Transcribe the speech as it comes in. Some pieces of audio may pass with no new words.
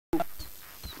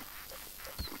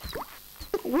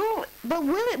will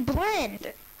it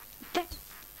blend?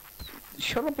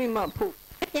 Shut up in my poop.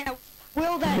 Yeah,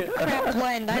 will that crap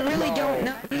blend? I really don't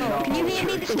know. Can you hand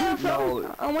me the stuff?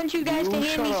 No. I want you guys to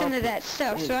hand me some of that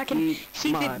stuff so I can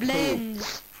see if it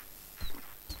blends.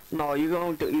 No, you're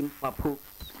going to eat my poop.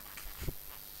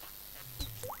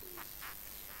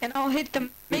 And I'll hit the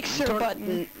mixer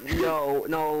button. No,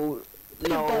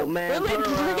 man,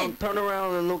 turn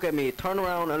around and look at me. Turn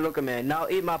around and look at me. Now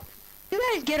eat my... You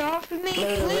guys get off of me,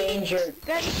 please.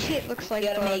 That shit looks like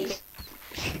bugs.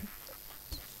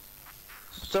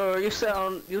 Sir, you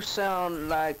sound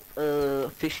like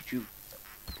fish juice.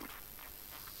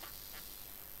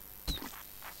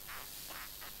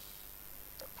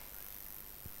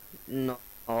 No.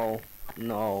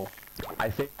 I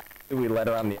think we let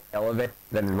her on the elevator,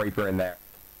 then rape her in there.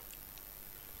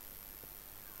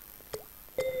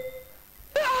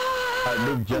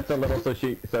 Move just a little so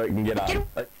it can get on.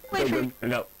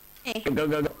 No.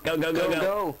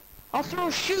 Go. I'll throw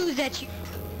shoes at you.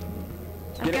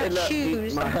 I Get got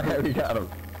shoes. We got him.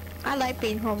 I like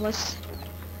being homeless.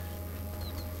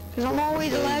 Cause I'm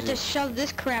always allowed to shove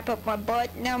this crap up my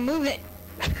butt. Now move it.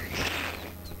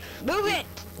 Move it!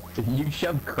 You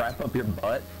shove crap up your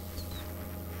butt?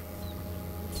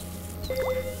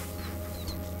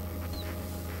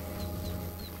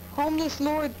 Homeless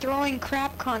lord throwing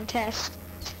crap contest.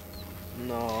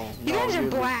 No. You guys are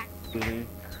black. Mm-hmm.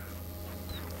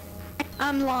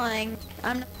 I'm lying.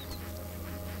 I'm not.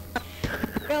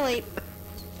 Really.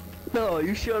 No,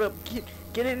 you shut up.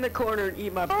 Get in the corner and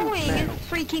eat my poop Throwing now.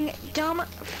 freaking dumb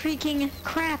freaking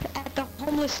crap at the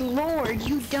homeless lord,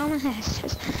 you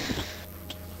dumbasses.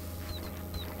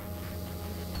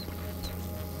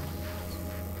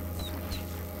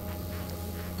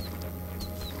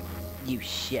 You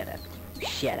shut up. You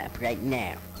shut up right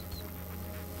now.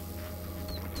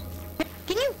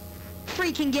 Can you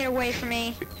freaking get away from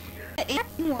me?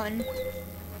 One.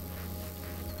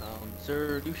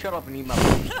 Sir, you shut up and eat my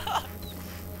poop.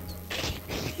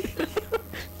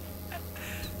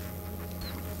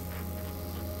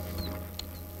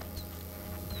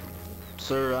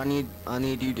 Sir, I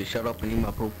need you to shut up and eat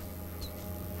my poop.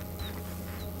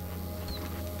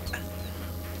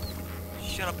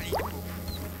 Shut up and eat your poop.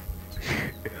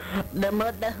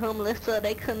 The homeless so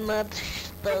they could not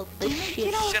stop the shit.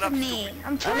 Get off of me.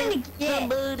 I'm trying to get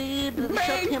somebody to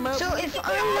shut him up. So if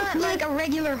I'm not like a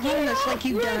regular homeless like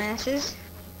you dumbasses,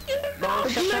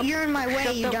 you're in my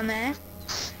way, you dumbass.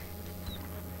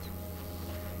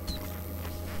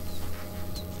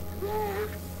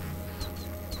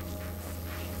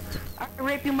 I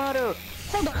rape your mother.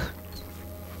 Hold on.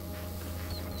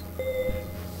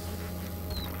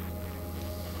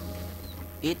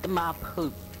 Eat my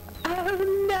poop. Oh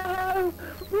no!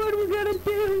 What are we gonna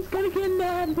do? He's gonna get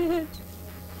nabbed.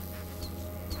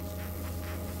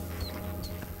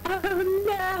 Oh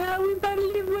no! We better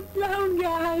leave him alone,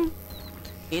 guys.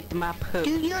 Eat my poop.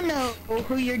 Do you know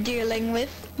who you're dealing with,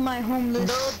 my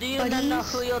homeless Do you not know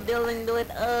who you're dealing with?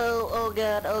 Oh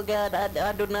god,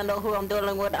 I do not know who I'm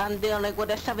dealing with. I'm dealing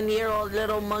with a 7-year-old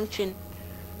little munchkin.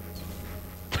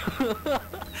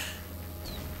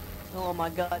 Oh my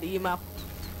god, eat my...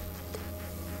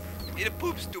 Eat a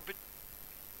poop, stupid.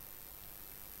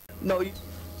 No, you...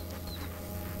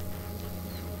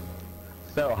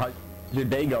 So, how's your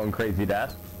day going, Crazy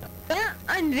Dad? Yeah,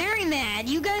 I'm very mad.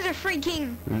 You guys are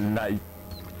freaking... Nice.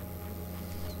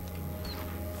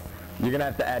 You're gonna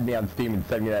have to add me on Steam and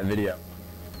send me that video.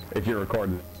 If you're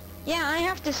recording it. Yeah, I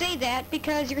have to say that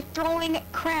because you're throwing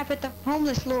crap at the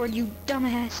homeless lord, you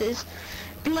dumbasses.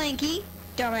 Blanky,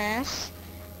 dumbass.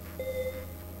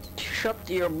 Shut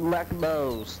your black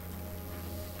nose.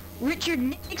 Richard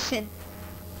Nixon.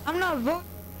 I'm not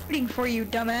voting for you,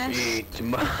 dumbass. Eat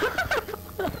my...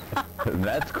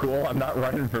 That's cool. I'm not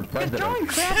running for You're president. throwing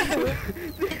crap.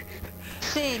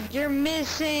 You're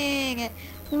missing.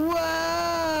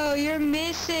 Whoa, you're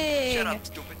missing. Shut up,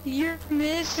 stupid. You're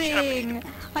missing.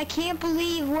 I can't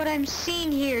believe what I'm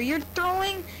seeing here. You're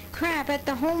throwing crap at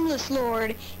the homeless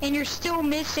lord, and you're still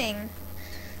missing.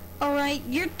 Alright,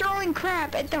 you're throwing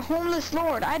crap at the homeless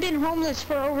lord. I've been homeless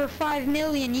for over 5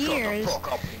 million years. Shut the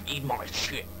fuck up and eat my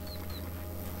shit.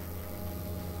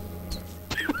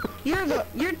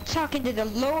 You're talking to the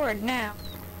Lord now.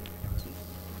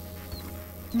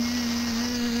 The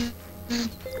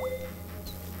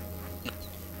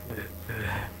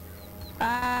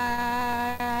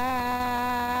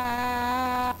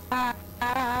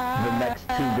next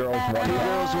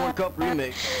 2Girls1Cup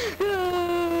remake.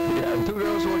 Yeah,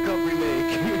 2Girls1Cup remake.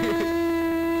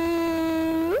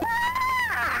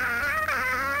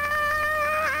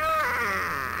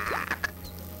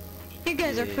 You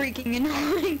guys are freaking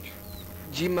annoying.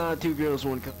 GMOD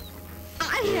 2Girls1Cup.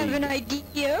 I have an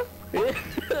idea.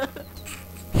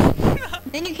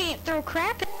 Then you can't throw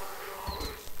crap.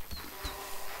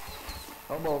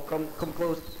 Come on, come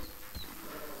close.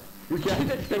 We got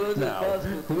to fix now.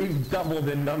 We've doubled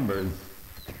in numbers.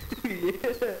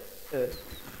 Yeah.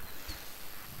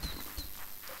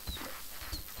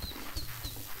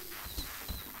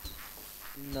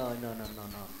 No.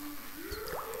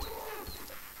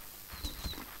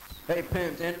 Hey,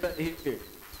 Pimp, stand back here.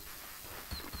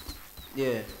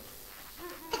 Yeah.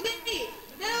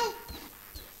 Help!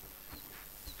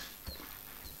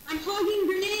 I'm plugging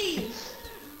grenades!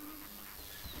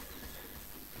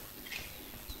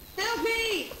 Help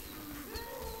me!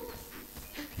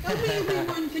 Help me,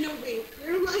 everyone, Kenobi!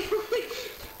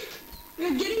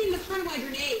 You're getting in the front of my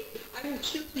grenade. I will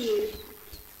kill you.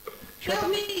 Help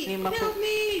me! Help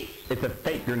me! It's a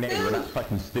fake grenade, we're not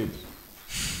fucking stupid.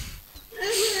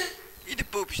 Eat the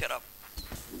poop, shut up.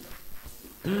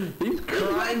 He's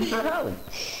crying for help.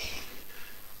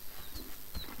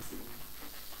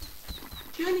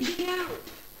 Trying to get out.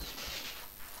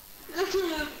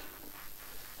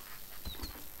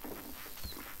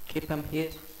 Keep him here.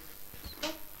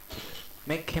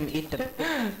 Make him eat the...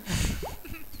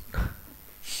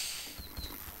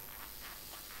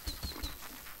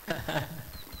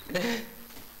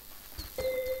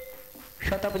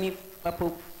 Shut up and eat my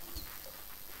poop.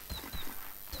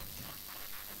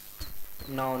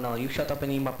 No, you shut up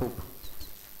and eat my poop.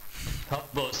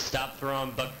 Help, stop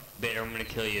throwing bug bait or I'm gonna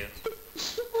kill you.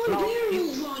 No,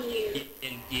 barrels on you.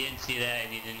 You didn't see that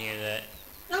and you didn't hear that.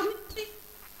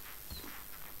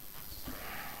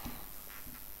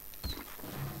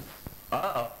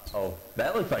 Oh,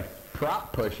 that looks like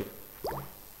prop pushing.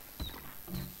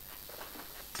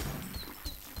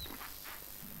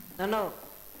 No.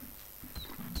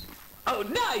 Oh,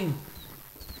 nice!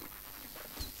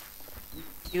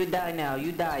 You die now,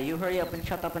 you die. You hurry up and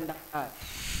shut up and die.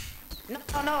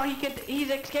 No, he's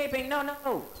escaping.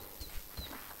 No.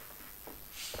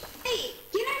 Hey,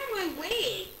 get out of my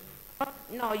way!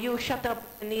 No, you shut up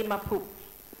and eat my poop.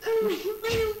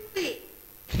 Wait.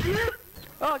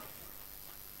 Oh.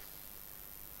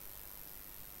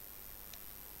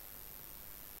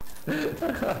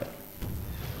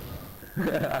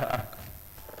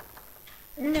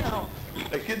 No,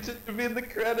 I get to be in the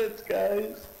credits,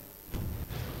 guys.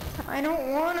 I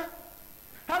don't wanna.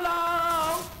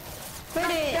 Hello! Quit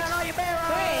it! Down all your barrels!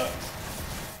 Quit!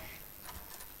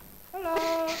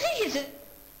 Hello! Hey, is it?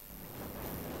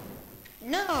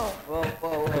 No! Whoa.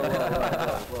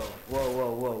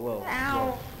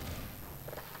 Ow!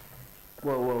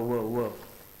 Whoa.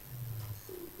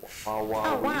 Oh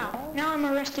wow! Now I'm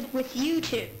arrested with you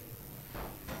two.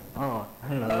 Oh,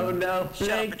 hello. Oh no, Shut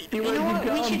up Snake, and eat you You know what? We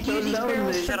go, should I'm so use these barrels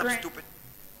lonely. for Shut up, granted. stupid.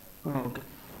 Oh, okay.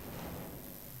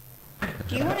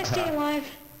 Do you want to stay alive?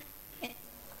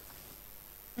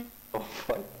 Oh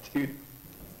fuck, dude.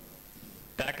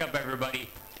 Back up, everybody.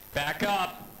 Back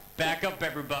up,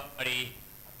 everybody.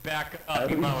 Back up,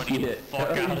 you might want to get the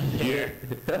fuck out of here.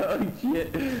 Oh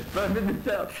shit. I'm in the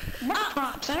cell. What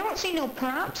props? I don't see no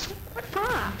props. What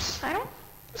props? I don't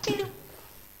see no...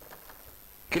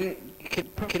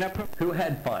 Can I Who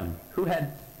had fun?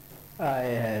 I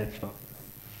had fun.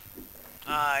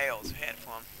 I also had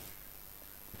fun.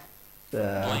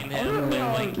 Blame him,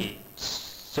 blame Mikey.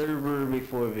 Server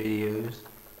before videos.